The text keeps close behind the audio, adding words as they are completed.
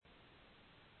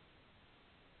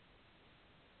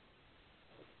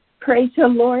Praise the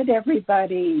Lord,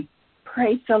 everybody.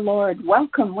 Praise the Lord.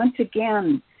 Welcome once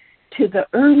again to the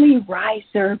Early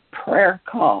Riser prayer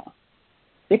call.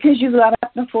 Because you got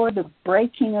up before the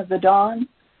breaking of the dawn,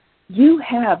 you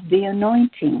have the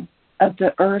anointing of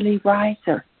the early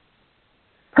riser.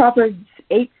 Proverbs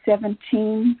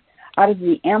 8:17 out of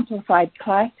the Amplified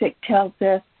Classic tells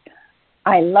us,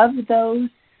 I love those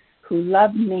who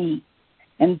love me,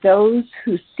 and those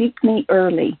who seek me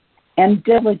early and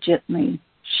diligently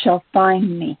shall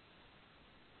find me.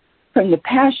 From the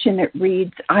Passion it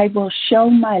reads, I will show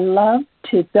my love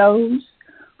to those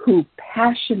who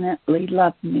passionately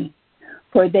love me,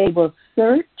 for they will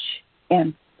search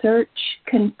and search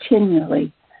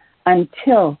continually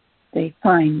until they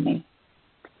find me.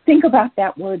 Think about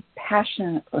that word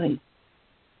passionately.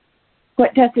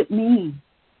 What does it mean?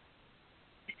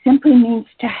 It simply means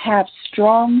to have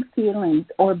strong feelings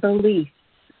or beliefs.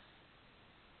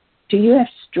 Do you have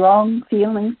strong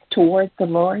feelings toward the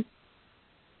Lord?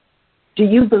 Do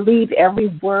you believe every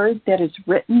word that is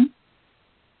written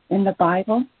in the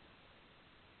Bible?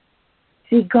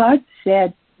 See, God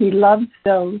said He loves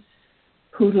those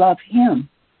who love Him,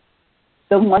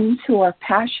 the ones who are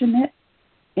passionate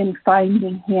in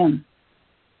finding Him.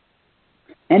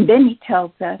 And then He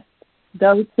tells us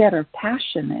those that are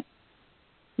passionate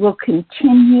will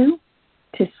continue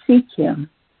to seek Him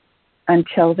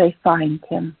until they find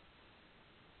Him.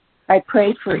 I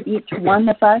pray for each one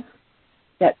of us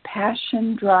that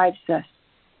passion drives us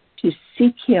to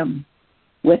seek Him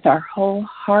with our whole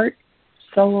heart,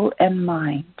 soul, and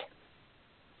mind.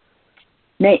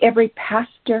 May every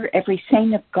pastor, every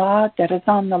saint of God that is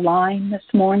on the line this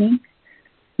morning,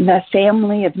 the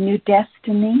family of New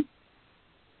Destiny,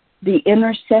 the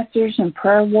intercessors and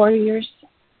prayer warriors,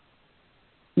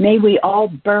 may we all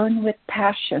burn with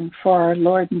passion for our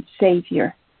Lord and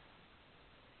Savior.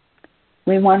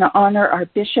 We want to honor our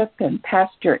bishop and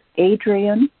Pastor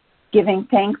Adrian, giving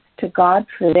thanks to God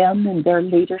for them and their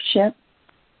leadership.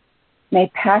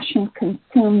 May passion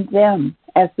consume them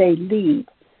as they lead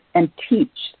and teach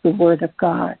the Word of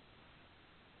God.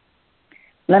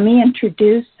 Let me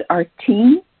introduce our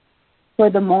team for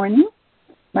the morning.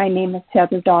 My name is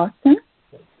Heather Dawson,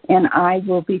 and I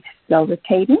will be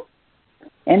facilitating.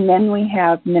 And then we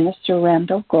have Minister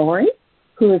Randall Gorey,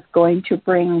 who is going to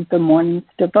bring the morning's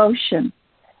devotion.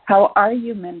 How are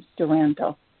you, Minister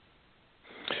Randall?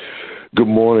 Good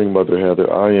morning, Mother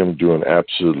Heather. I am doing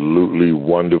absolutely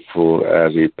wonderful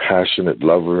as a passionate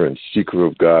lover and seeker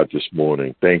of God this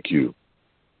morning. Thank you.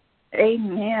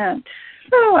 Amen.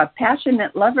 Oh, a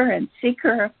passionate lover and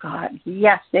seeker of God.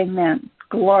 Yes, amen.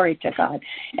 Glory to God.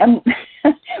 And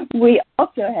we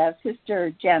also have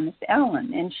Sister Janice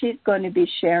Allen, and she's going to be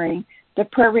sharing the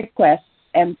prayer requests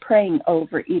and praying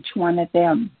over each one of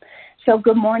them. So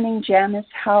good morning, Janice.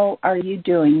 How are you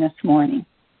doing this morning?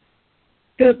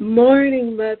 Good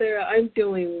morning, Mother. I'm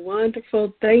doing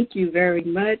wonderful. Thank you very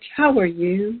much. How are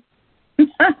you?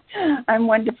 I'm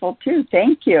wonderful, too.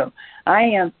 Thank you. I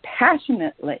am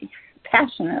passionately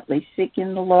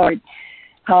seeking the Lord.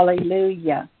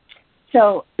 Hallelujah.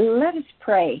 So let us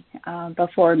pray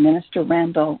before Minister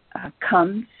Randall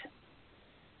comes.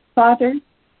 Father,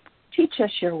 teach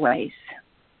us your ways.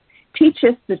 Teach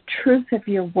us the truth of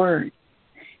your word.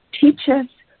 Teach us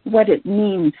what it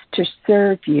means to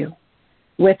serve you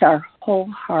with our whole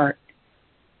heart.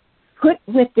 Put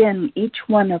within each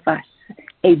one of us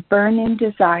a burning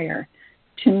desire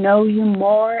to know you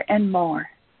more and more.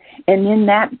 And in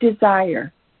that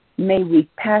desire, may we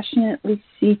passionately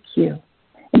seek you.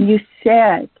 And you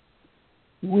said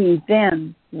we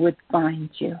then would find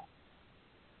you.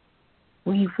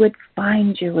 We would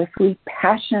find you if we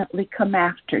passionately come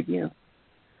after you.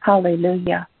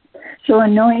 Hallelujah. So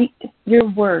anoint your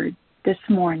word this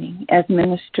morning as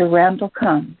Minister Randall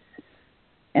comes.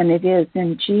 And it is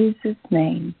in Jesus'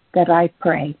 name that I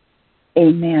pray.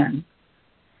 Amen.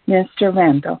 Minister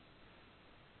Randall.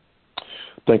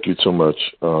 Thank you so much,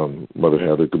 Mother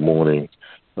Heather. Good morning.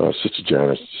 Sister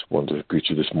Janice, wanted to greet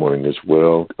you this morning as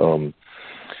well.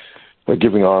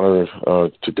 Giving honor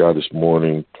to God this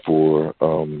morning for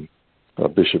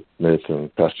Bishop Smith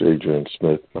and Pastor Adrian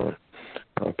Smith,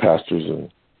 my pastors in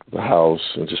the house,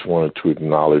 and just wanted to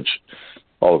acknowledge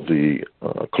all of the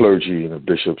clergy and the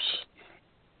bishops,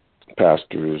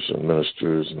 pastors and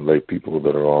ministers and lay people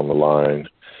that are on the line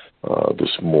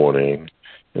this morning,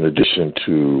 in addition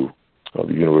to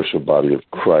the Universal Body of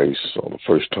Christ, all the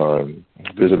first-time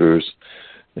visitors,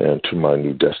 and to my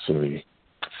New Destiny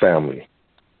family.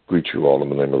 Greet you all in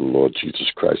the name of the Lord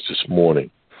Jesus Christ this morning.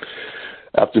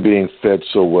 After being fed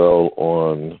so well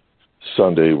on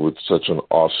Sunday with such an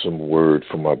awesome word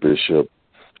from our bishop,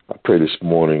 I pray this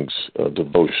morning's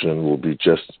devotion will be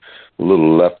just a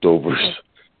little leftovers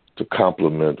to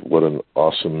complement what an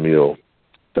awesome meal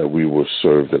that we will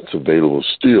serve that's available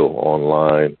still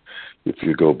online if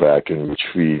you go back and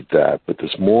retrieve that. But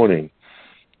this morning,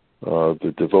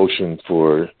 the devotion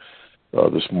for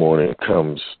this morning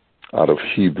comes out of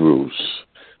Hebrews,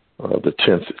 the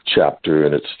 10th chapter,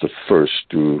 and it's the 1st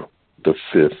through the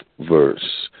 5th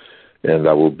verse. And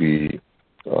I will be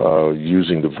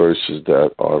using the verses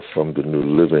that are from the New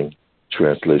Living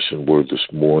Translation word this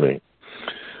morning.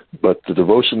 But the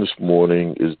devotion this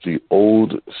morning is the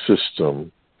old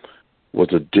system was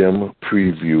a dim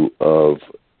preview of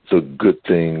the good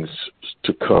things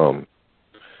to come.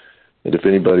 And if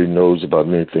anybody knows about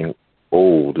anything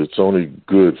old, it's only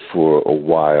good for a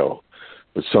while,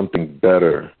 but something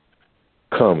better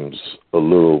comes a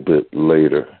little bit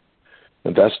later.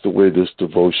 And that's the way this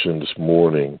devotion this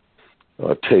morning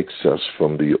takes us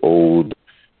from the old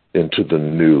into the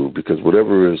new, because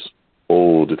whatever is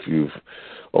old, if you've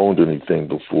owned anything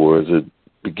before, as it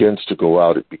begins to go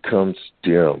out, it becomes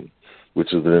dim,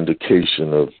 which is an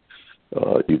indication of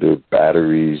either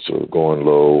batteries or going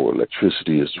low, or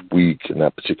electricity is weak in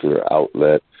that particular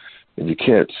outlet, and you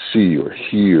can't see or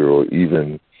hear or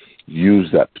even use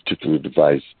that particular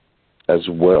device as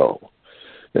well.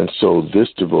 And so this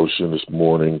devotion this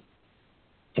morning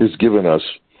is giving us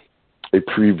a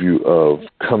preview of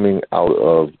coming out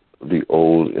of the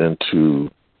old into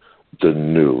the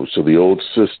new. So the old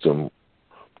system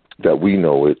that we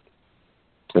know it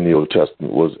in the Old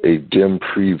Testament was a dim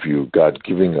preview, God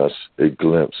giving us a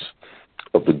glimpse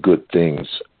of the good things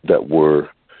that were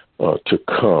to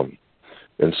come.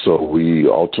 And so we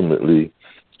ultimately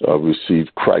receive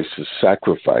Christ's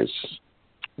sacrifice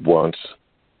once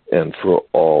and for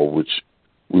all, which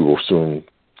we will soon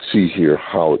see here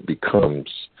how it becomes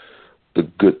the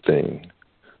good thing,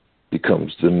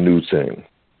 becomes the new thing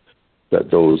that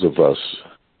those of us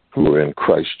who are in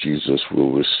Christ Jesus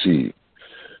will receive.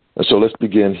 And so let's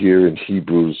begin here in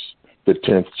Hebrews, the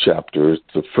 10th chapter,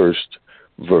 the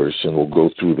 1st verse, and we'll go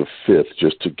through the 5th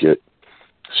just to get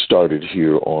started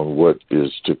here on what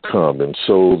is to come. And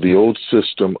so the old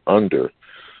system under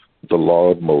the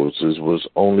law of Moses was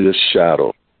only a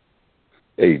shadow,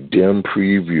 a dim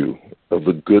preview of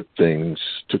the good things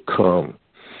to come.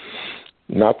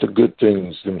 Not the good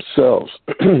things themselves,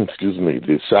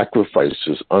 the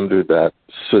sacrifices under that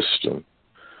system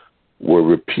were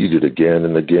repeated again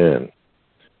and again,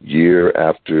 year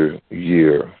after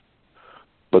year,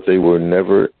 but they were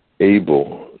never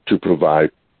able to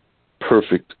provide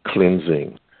perfect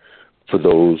cleansing for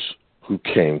those who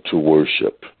came to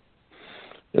worship.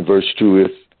 In verse 2,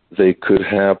 if they could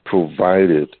have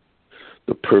provided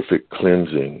the perfect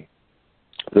cleansing,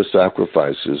 the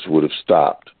sacrifices would have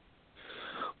stopped,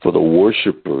 for the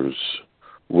worshipers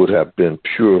would have been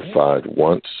purified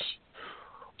once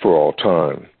for all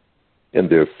time, and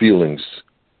their feelings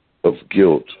of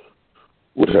guilt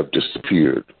would have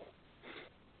disappeared.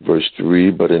 Verse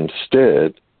 3, but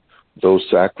instead, those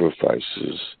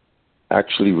sacrifices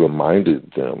actually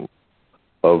reminded them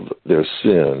of their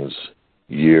sins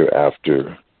year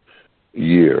after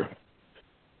year.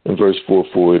 In verse 4,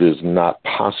 for it is not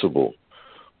possible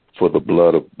for the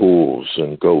blood of bulls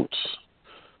and goats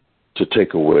to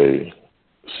take away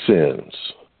sins.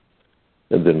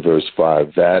 And then verse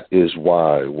 5, that is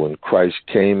why when Christ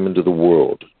came into the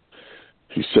world,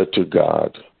 he said to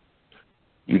God,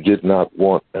 you did not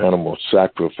want animal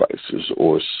sacrifices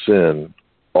or sin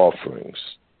offerings,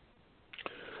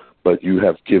 but you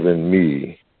have given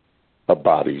me a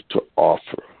body to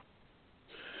offer.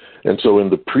 And so in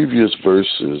the previous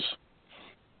verses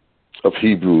of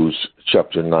Hebrews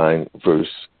chapter 9, verse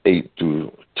 8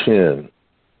 through 10,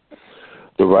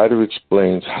 the writer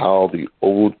explains how the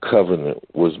old covenant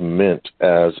was meant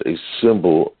as a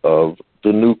symbol of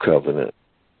the new covenant.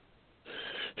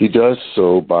 He does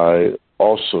so by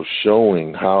also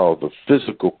showing how the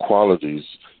physical qualities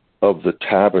of the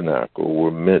tabernacle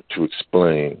were meant to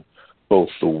explain both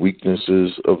the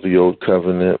weaknesses of the old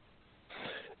covenant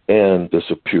and the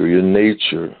superior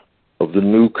nature of the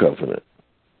new covenant.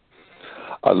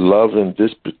 I love in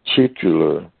this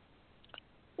particular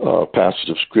passage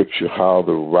of Scripture how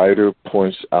the writer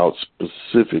points out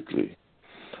specifically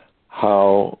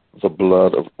how the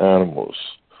blood of animals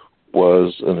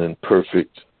was an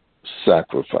imperfect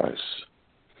sacrifice.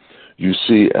 You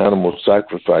see, animal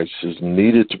sacrifices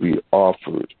needed to be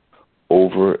offered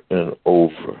over and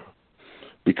over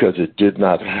because it did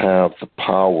not have the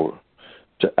power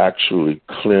to actually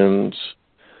cleanse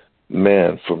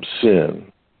man from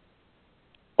sin,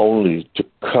 only to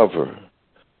cover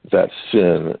that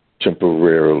sin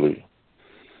temporarily.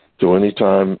 So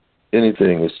anytime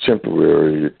anything is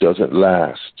temporary, it doesn't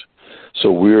last.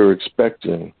 So we're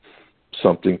expecting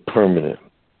something permanent.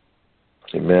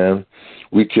 Amen.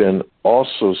 We can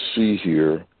also see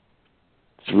here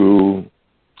through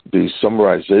the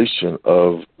summarization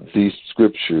of these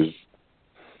scriptures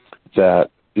that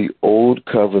the old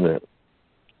covenant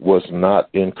was not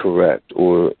incorrect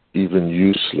or even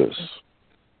useless.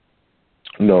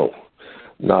 No,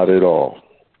 not at all.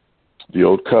 The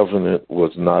old covenant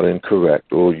was not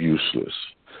incorrect or useless.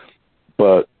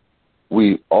 But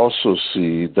we also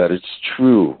see that its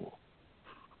true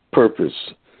purpose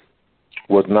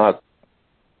was not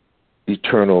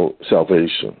eternal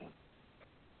salvation.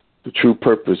 The true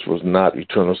purpose was not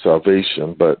eternal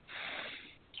salvation, but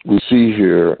we see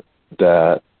here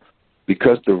that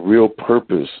because the real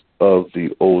purpose of the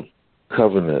old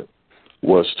covenant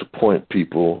was to point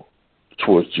people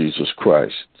towards Jesus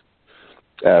Christ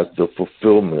as the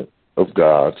fulfillment of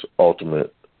God's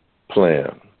ultimate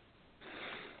plan.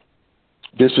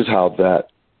 This is how that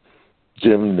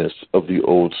dimness of the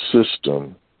old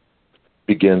system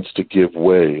begins to give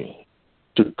way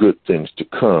to good things to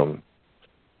come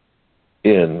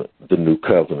in the new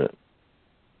covenant.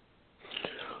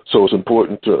 So it's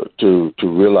important to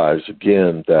realize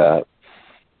again that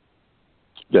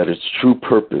its true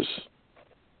purpose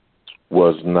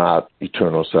was not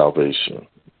eternal salvation.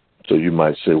 So you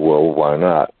might say, well, why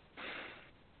not?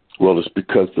 Well, it's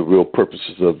because the real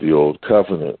purposes of the old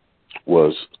covenant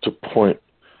was to point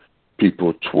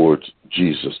people towards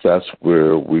Jesus. That's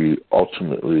where we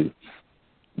ultimately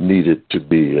needed to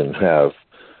be and have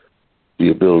the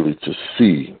ability to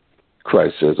see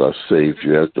Christ as our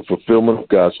Savior, as the fulfillment of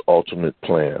God's ultimate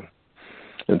plan.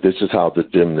 And this is how the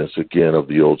dimness, again, of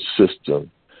the old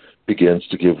system begins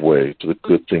to give way to the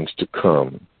good things to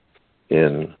come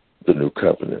in the new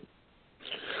covenant.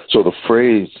 So the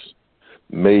phrase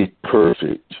made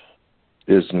perfect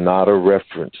is not a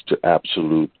reference to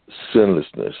absolute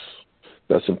sinlessness.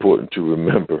 That's important to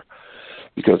remember,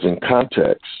 because in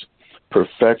context,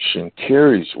 perfection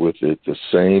carries with it the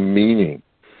same meaning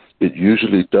it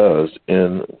usually does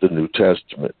in the New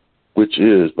Testament, which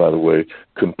is, by the way,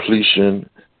 completion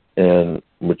and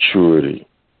maturity.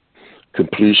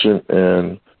 Completion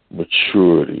and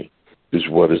maturity is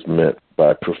what is meant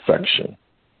by perfection.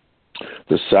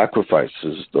 The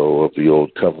sacrifices, though, of the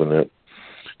Old Covenant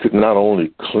could not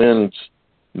only cleanse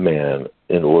man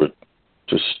in order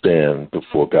to stand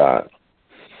before God.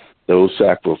 Those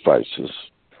sacrifices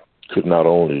could not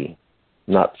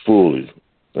fully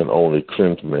and only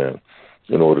cleanse man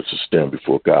in order to stand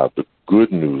before God. The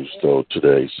good news, though,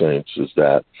 today, saints, is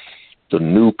that the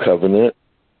new covenant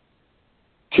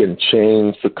can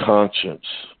change the conscience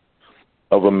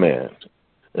of a man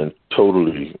and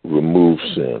totally remove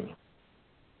sin.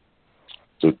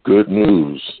 The good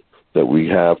news that we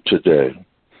have today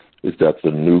is that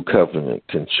the new covenant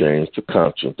can change the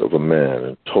conscience of a man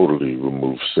and totally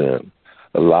remove sin,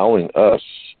 allowing us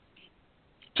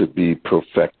to be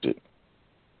perfected,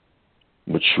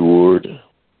 matured,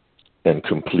 and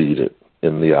completed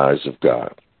in the eyes of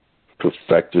God.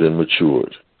 Perfected and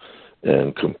matured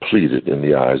and completed in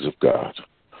the eyes of God.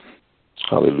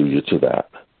 Hallelujah to that.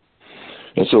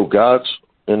 And so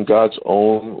in God's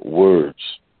own words,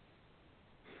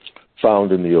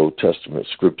 found in the Old Testament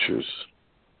scriptures,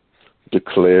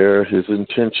 declare his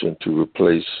intention to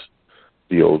replace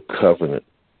the old covenant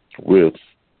with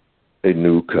a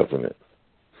new covenant.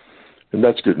 And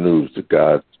that's good news that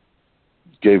God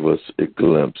gave us a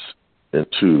glimpse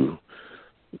into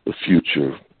the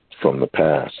future from the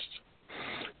past.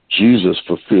 Jesus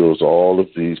fulfills all of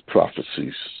these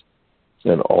prophecies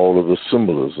and all of the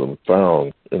symbolism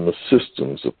found in the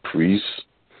systems of priests,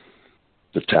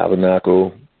 the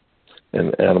tabernacle,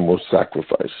 and animal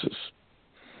sacrifices.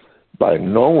 By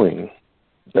knowing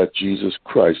that Jesus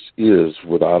Christ is,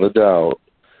 without a doubt,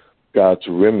 God's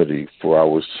remedy for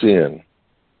our sin,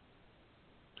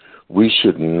 we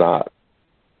should not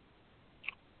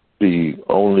be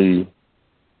only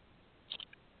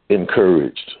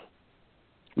encouraged.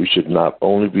 We should not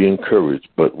only be encouraged,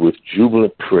 but with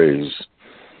jubilant praise,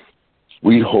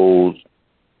 we hold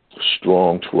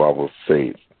strong to our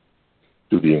faith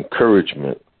through the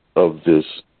encouragement of this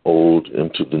old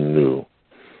into the new.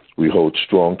 We hold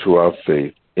strong to our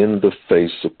faith in the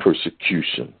face of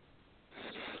persecution.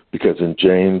 Because in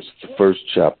James, the first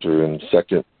chapter and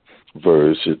second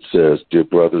verse, it says, "Dear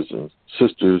brothers and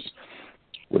sisters,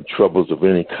 when troubles of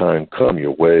any kind come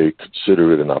your way,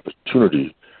 consider it an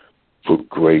opportunity for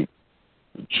great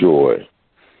joy."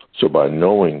 So by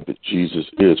knowing that Jesus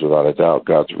is, without a doubt,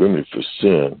 God's remedy for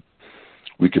sin,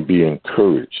 we can be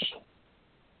encouraged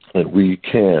and we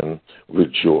can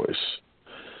rejoice.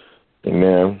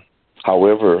 Amen.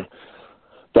 However,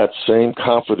 that same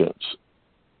confidence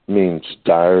means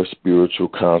dire spiritual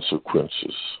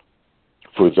consequences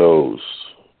for those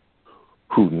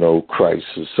who know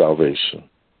Christ's salvation,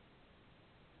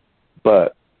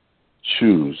 but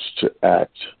choose to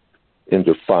act in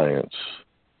defiance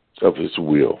of his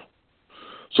will.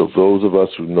 So those of us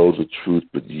who know the truth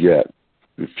but yet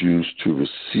refuse to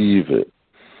receive it,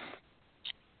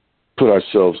 put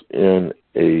ourselves in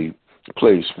a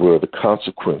place where the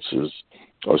consequences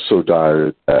are so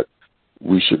dire that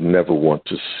we should never want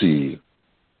to see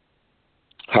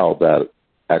how that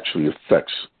actually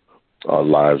affects our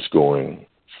lives going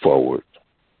forward.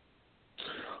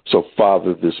 So,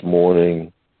 Father, this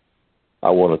morning, I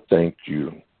want to thank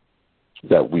you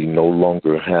that we no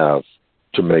longer have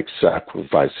to make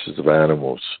sacrifices of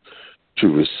animals to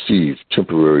receive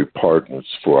temporary pardons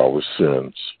for our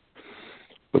sins.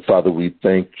 But, Father, we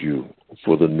thank you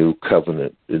for the new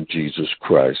covenant in Jesus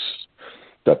Christ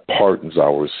that pardons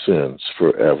our sins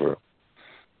forever.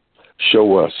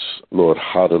 Show us, Lord,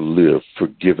 how to live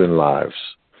forgiven lives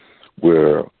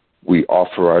where we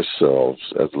offer ourselves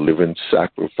as living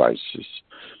sacrifices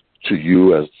to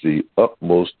you as the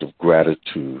utmost of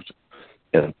gratitude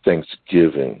and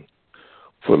thanksgiving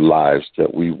for lives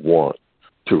that we want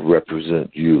to represent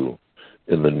you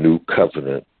in the new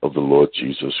covenant of the Lord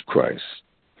Jesus Christ.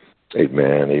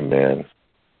 Amen, amen,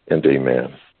 and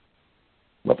amen.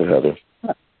 Mother Heather.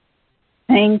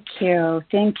 Thank you.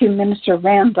 Thank you, Minister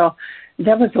Randall.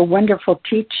 That was a wonderful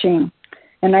teaching.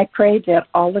 And I pray that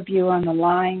all of you on the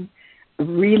line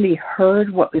really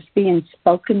heard what was being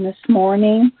spoken this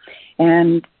morning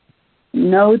and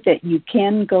know that you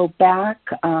can go back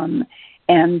and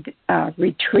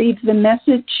retrieve the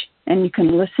message and you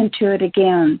can listen to it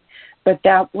again. But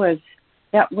that was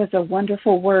a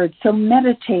wonderful word. So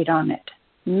meditate on it.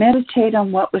 Meditate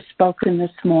on what was spoken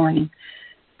this morning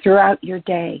throughout your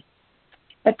day.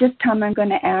 At this time, I'm going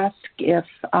to ask if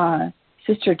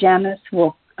Sister Janice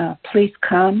will please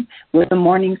come with the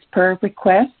morning's prayer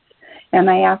requests. And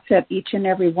I ask that each and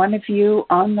every one of you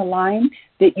on the line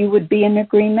that you would be in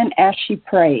agreement as she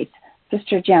prays.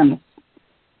 Sister Janice.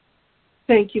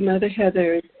 Thank you, Mother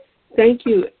Heather. Thank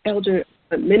you, Elder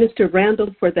Minister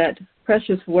Randall, for that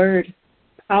precious word,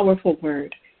 powerful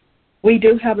word. We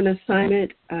do have an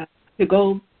assignment to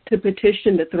go to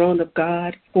petition the throne of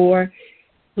God for.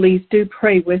 Please do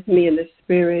pray with me in the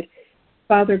Spirit.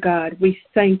 Father God, we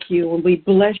thank you and we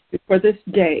bless you for this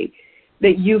day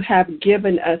that you have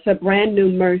given us a brand new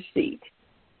mercy.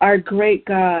 Our great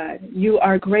God, you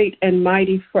are great and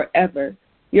mighty forever.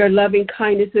 Your loving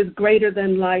kindness is greater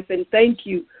than life, and thank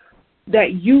you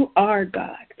that you are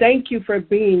God. Thank you for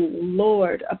being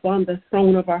Lord upon the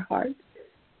throne of our hearts.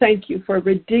 Thank you for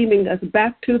redeeming us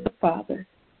back to the Father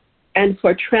and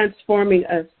for transforming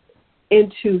us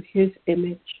into his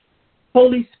image.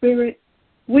 Holy Spirit,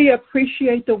 we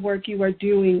appreciate the work you are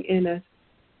doing in us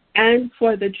and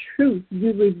for the truth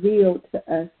you reveal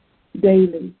to us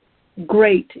daily.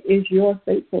 Great is your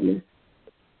faithfulness.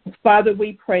 Father,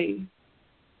 we pray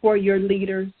for your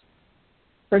leaders,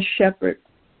 for shepherds,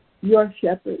 your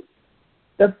shepherds,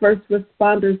 the first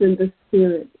responders in the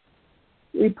Spirit.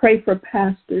 We pray for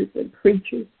pastors and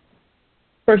preachers,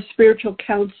 for spiritual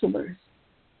counselors.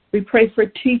 We pray for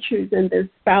teachers and their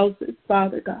spouses,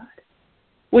 Father God.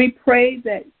 We pray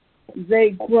that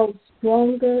they grow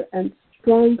stronger and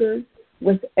stronger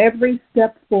with every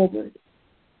step forward,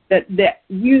 that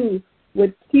you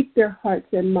would keep their hearts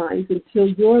and minds until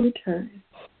your return.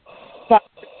 Father,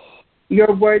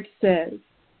 your word says,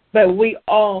 but we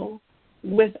all,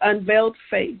 with unveiled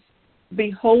face,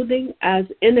 beholding as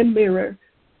in a mirror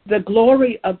the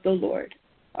glory of the Lord,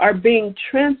 are being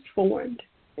transformed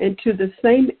into the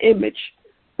same image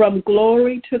from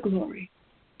glory to glory,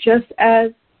 just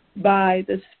as by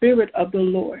the Spirit of the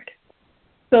Lord.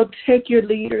 So take your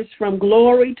leaders from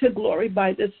glory to glory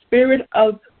by the Spirit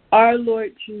of our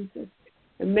Lord Jesus,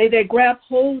 and may they grab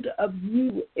hold of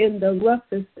you in the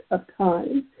roughest of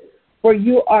times, for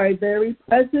you are a very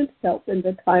present help in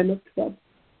the time of trouble.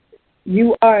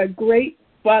 You are a great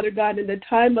Father God, in the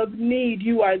time of need,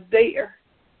 you are there.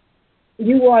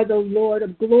 You are the Lord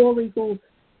of glory who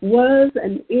was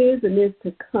and is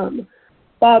to come.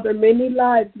 Father, many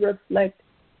lives reflect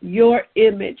your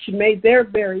image. May their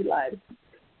very lives,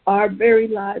 our very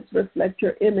lives reflect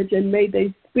your image, and may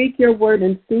they speak your word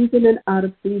in season and out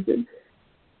of season.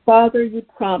 Father, you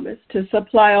promised to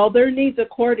supply all their needs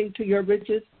according to your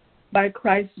riches by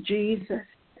Christ Jesus.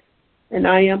 And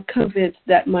I am convinced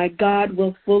that my God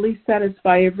will fully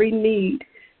satisfy every need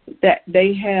that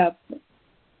they have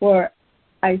for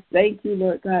I thank you,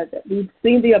 Lord God, that we've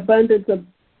seen the abundance of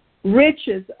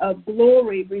riches of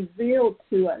glory revealed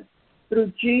to us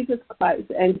through Jesus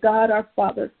Christ. And God our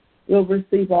Father will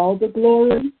receive all the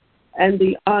glory and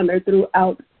the honor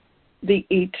throughout the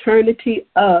eternity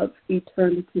of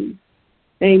eternity.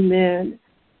 Amen.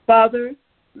 Father,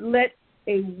 let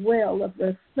a well of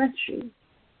refreshing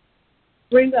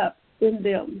spring up in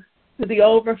them to the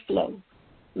overflow.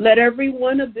 Let every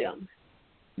one of them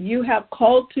you have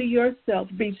called to yourself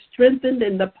be strengthened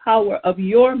in the power of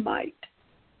your might.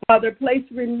 Father, place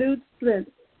renewed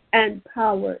strength and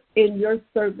power in your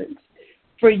servants.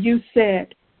 For you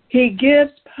said, He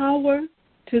gives power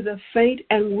to the faint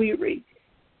and weary,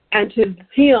 and to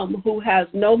him who has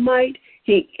no might,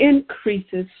 He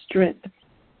increases strength,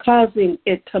 causing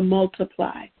it to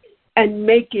multiply and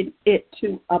making it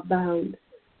to abound.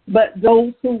 But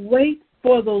those who wait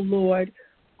for the Lord,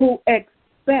 who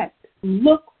expect,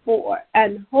 look for,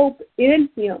 and hope in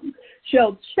Him,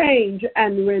 shall change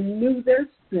and renew their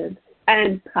strength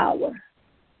and power.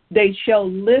 They shall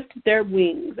lift their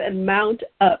wings and mount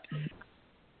up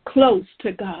close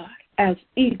to God as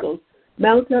eagles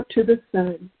mount up to the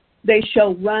sun. They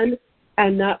shall run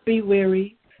and not be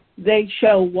weary. They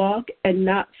shall walk and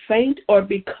not faint or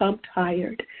become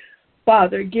tired.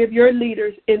 Father, give your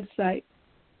leaders insight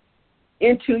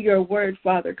into your word,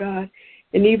 Father God.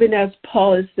 And even as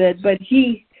Paul has said, but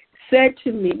he said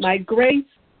to me, my grace,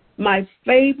 my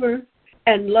favor,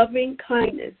 and loving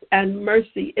kindness and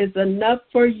mercy is enough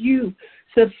for you,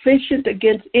 sufficient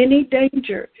against any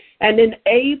danger, and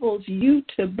enables you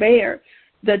to bear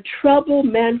the trouble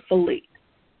manfully.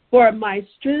 For my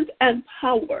strength and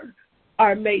power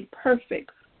are made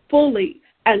perfect, fully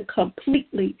and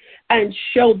completely, and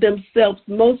show themselves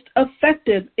most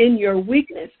effective in your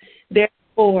weakness.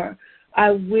 Therefore,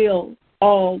 I will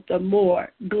all the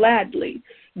more gladly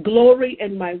glory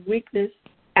in my weakness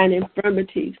and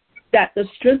infirmities, that the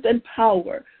strength and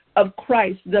power of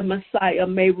Christ the Messiah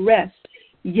may rest,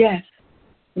 yes,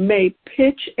 may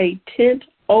pitch a tent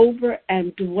over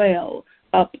and dwell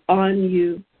upon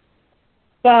you.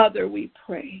 Father, we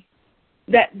pray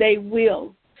that they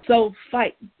will so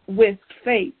fight with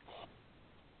faith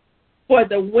for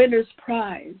the winner's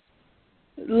prize.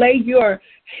 Lay your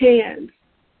hands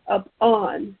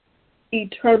upon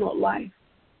eternal life,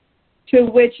 to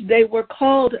which they were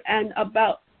called and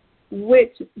about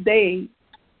which they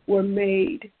were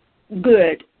made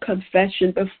good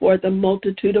confession before the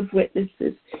multitude of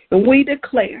witnesses. And we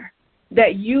declare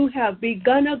that you have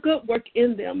begun a good work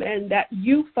in them, and that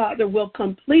you, Father, will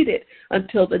complete it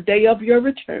until the day of your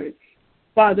return.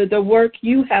 Father, the work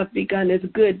you have begun is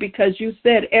good, because you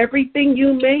said everything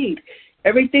you made,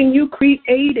 everything you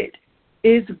created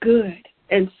is good,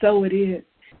 and so it is.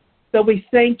 So we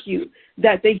thank you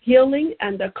that the healing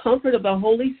and the comfort of the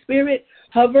Holy Spirit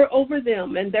hover over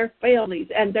them and their families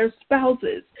and their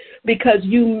spouses, because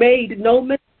you made no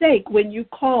mistake when you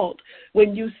called,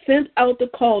 when you sent out the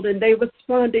call, and they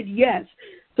responded yes.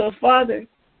 So, Father,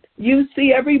 you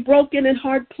see every broken and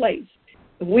hard place.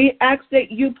 We ask that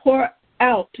you pour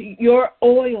out your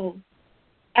oil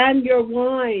and your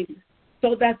wine,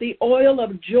 so that the oil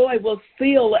of joy will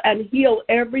seal and heal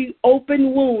every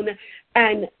open wound,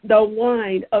 and the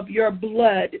wine of your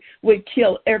blood would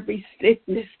kill every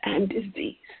sickness and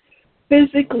disease,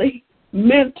 physically,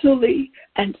 mentally,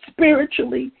 and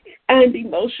spiritually, and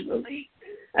emotionally.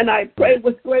 And I pray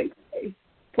with great faith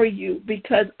for you,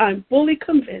 because I'm fully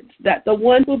convinced that the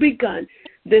one who begun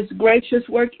this gracious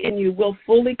work in you will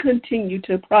fully continue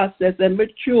to process and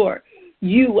mature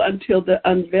you until the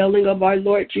unveiling of our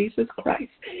Lord Jesus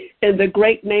Christ. In the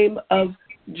great name of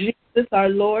Jesus, our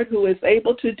Lord, who is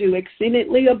able to do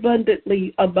exceedingly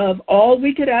abundantly above all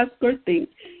we could ask or think,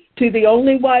 to the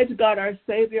only wise God, our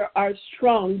Savior, our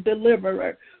strong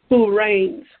deliverer, who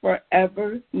reigns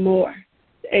forevermore.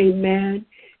 Amen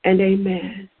and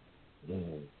amen.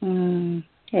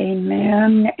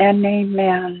 Amen and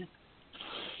amen.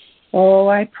 Oh,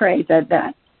 I pray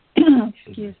that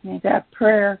excuse me, that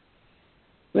prayer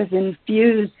was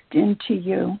infused into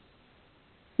you.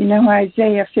 You know,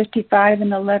 Isaiah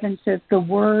 55:11 says, the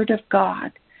word of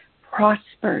God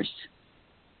prospers,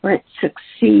 or it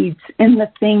succeeds in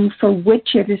the thing for which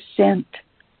it is sent.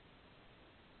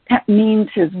 That means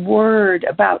his word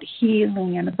about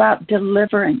healing and about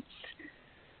deliverance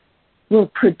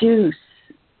will produce,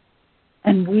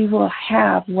 and we will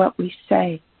have what we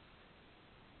say.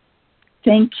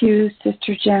 Thank you,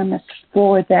 Sister Janice,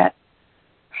 for that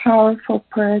powerful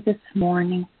prayer this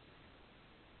morning.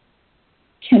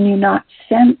 Can you not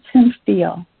sense and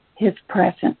feel his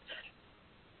presence?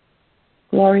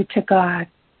 Glory to God.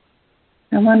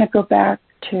 I want to go back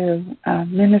to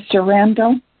Minister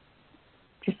Randall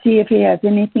to see if he has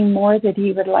anything more that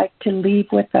he would like to leave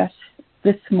with us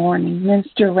this morning.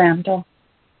 Minister Randall.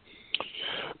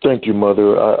 Thank you,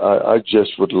 Mother. I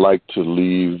just would like to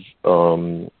leave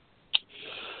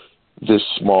this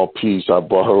small piece I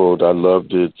borrowed. I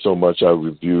loved it so much. I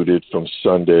reviewed it from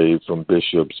Sunday from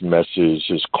Bishop's message.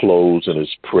 His close and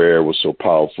his prayer was so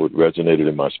powerful. It resonated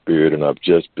in my spirit, and I've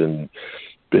just been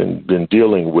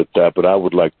dealing with that. But I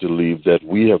would like to leave that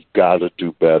we have got to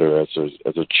do better as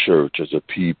a church, as a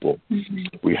people.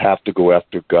 Mm-hmm. We have to go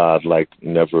after God like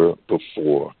never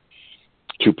before,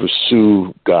 to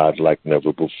pursue God like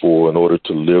never before in order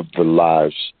to live the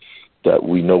lives that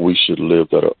we know we should live,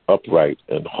 that are upright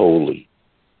and holy,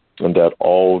 and that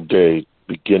all day,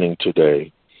 beginning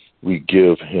today, we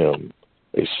give him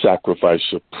a sacrifice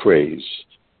of praise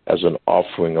as an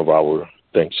offering of our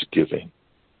thanksgiving.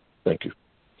 Thank you.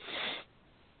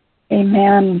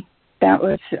 Amen. That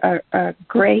was a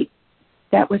great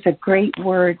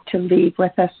word to leave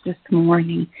with us this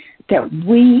morning, that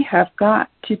we have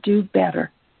got to do better.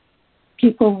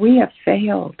 People, we have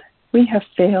failed. We have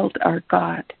failed our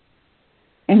God.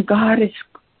 And God is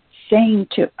saying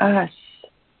to us,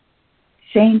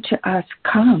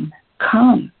 come,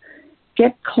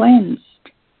 get cleansed.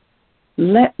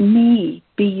 Let me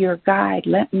be your guide.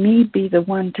 Let me be the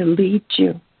one to lead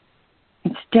you.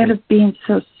 Instead of being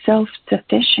so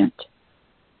self-sufficient.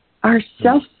 Our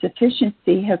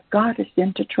self-sufficiency has got us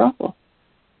into trouble.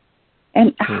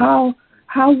 And how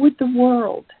would the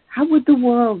world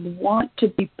want to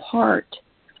be part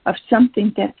of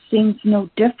something that seems no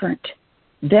different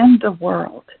than the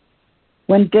world?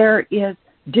 When there is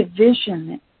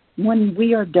division, when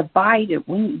we are divided,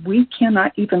 when we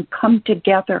cannot even come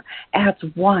together as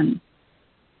one.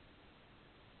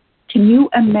 Can you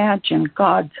imagine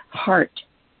God's heart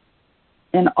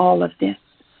in all of this?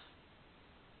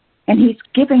 And he's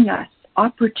giving us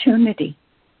opportunity.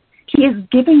 He is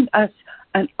giving us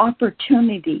an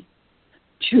opportunity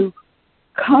to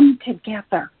come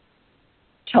together,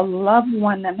 to love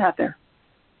one another,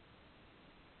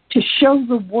 to show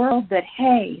the world that,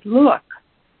 hey, look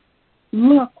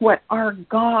what our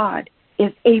God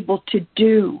is able to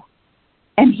do.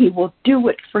 And he will do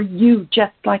it for you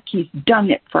just like he's done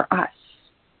it for us.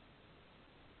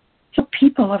 So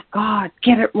people of God,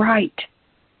 get it right.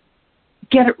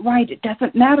 Get it right. It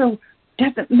doesn't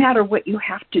matter what you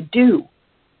have to do.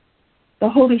 The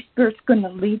Holy Spirit's going to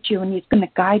lead you, and he's going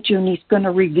to guide you, and he's going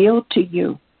to reveal to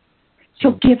you.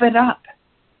 So give it up.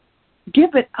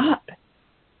 Give it up.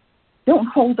 Don't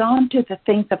hold on to the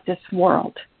things of this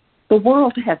world. The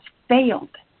world has failed.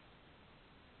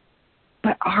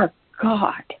 But our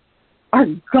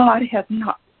God has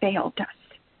not failed us.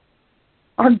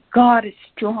 Our God is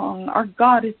strong. Our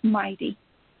God is mighty.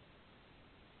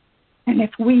 And if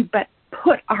we but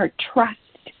put our trust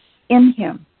in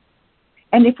him,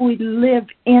 and if we live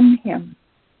in him,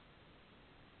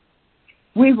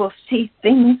 we will see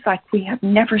things like we have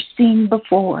never seen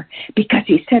before, because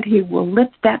he said he will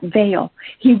lift that veil.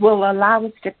 He will allow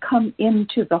us to come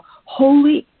into the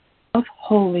Holy of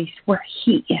Holies where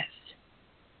he is.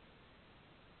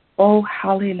 Oh,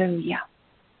 hallelujah.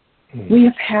 We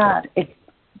have had a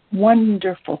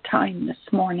wonderful time this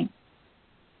morning.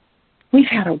 We've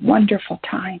had a wonderful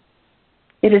time.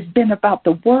 It has been about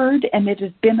the Word, and it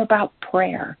has been about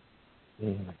prayer.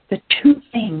 The two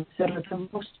things that are the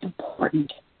most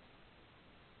important: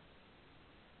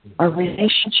 our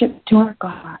relationship to our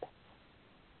God.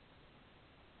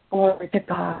 Glory to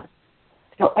God.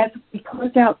 So as we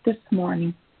close out this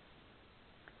morning,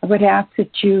 I would ask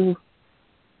that you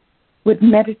would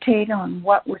meditate on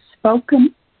what was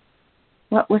spoken,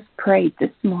 what was prayed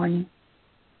this morning,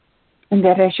 and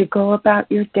that as you go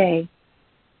about your day,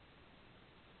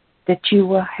 that you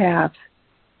will have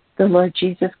the Lord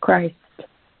Jesus Christ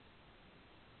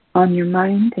on your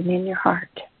mind and in your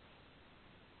heart.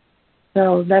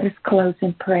 So let us close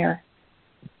in prayer.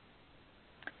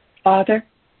 Father,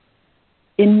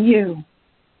 in you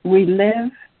we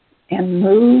live and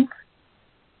move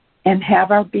and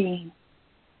have our being.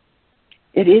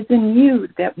 It is in you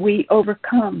that we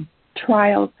overcome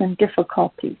trials and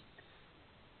difficulties.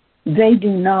 They do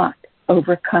not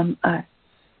overcome us.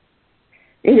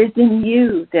 It is in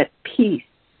you that peace,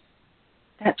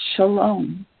 that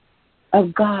shalom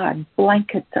of God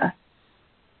blankets us.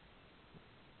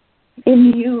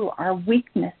 In you our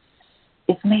weakness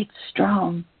is made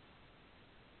strong.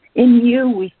 In you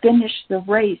we finish the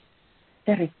race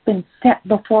that has been set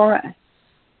before us.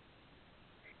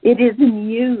 It is in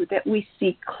you that we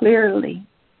see clearly,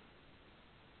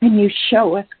 and you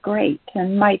show us great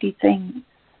and mighty things.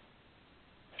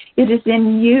 It is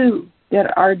in you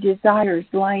that our desires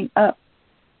line up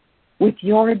with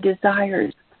your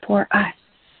desires for us.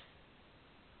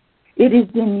 It is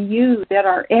in you that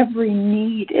our every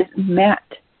need is met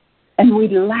and we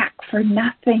lack for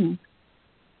nothing.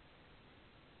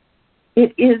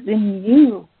 It is in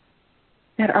you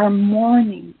that our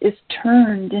mourning is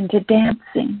turned into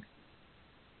dancing.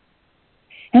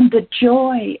 And the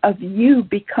joy of you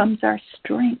becomes our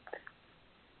strength.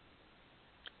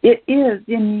 It is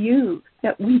in you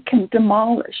that we can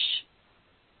demolish,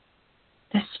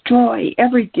 destroy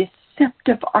every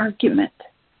deceptive argument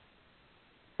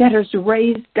that is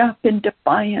raised up in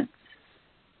defiance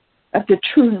of the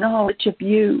true knowledge of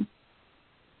you.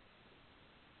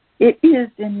 It is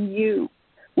in you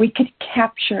we could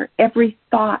capture every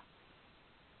thought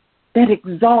that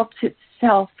exalts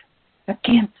itself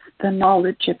against the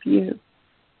knowledge of you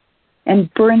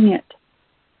and bring it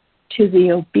to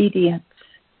the obedience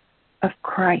of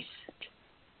Christ.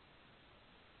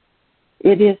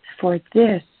 It is for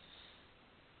this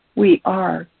we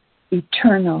are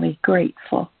eternally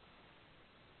grateful.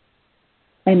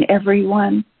 And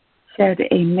everyone said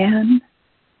amen,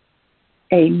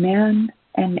 amen,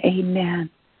 and amen.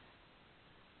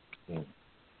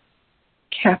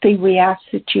 Kathy, we ask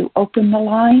that you open the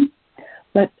line.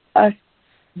 Let us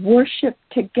worship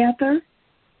together.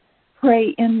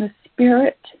 Pray in the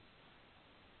Spirit.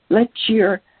 Let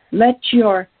your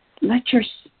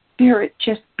spirit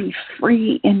just be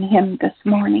free in Him this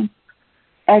morning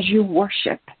as you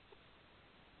worship.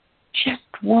 Just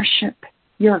worship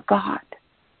your God,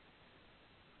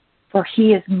 for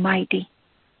He is mighty.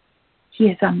 He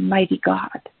is a mighty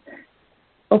God.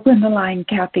 Open the line,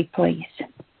 Kathy, please.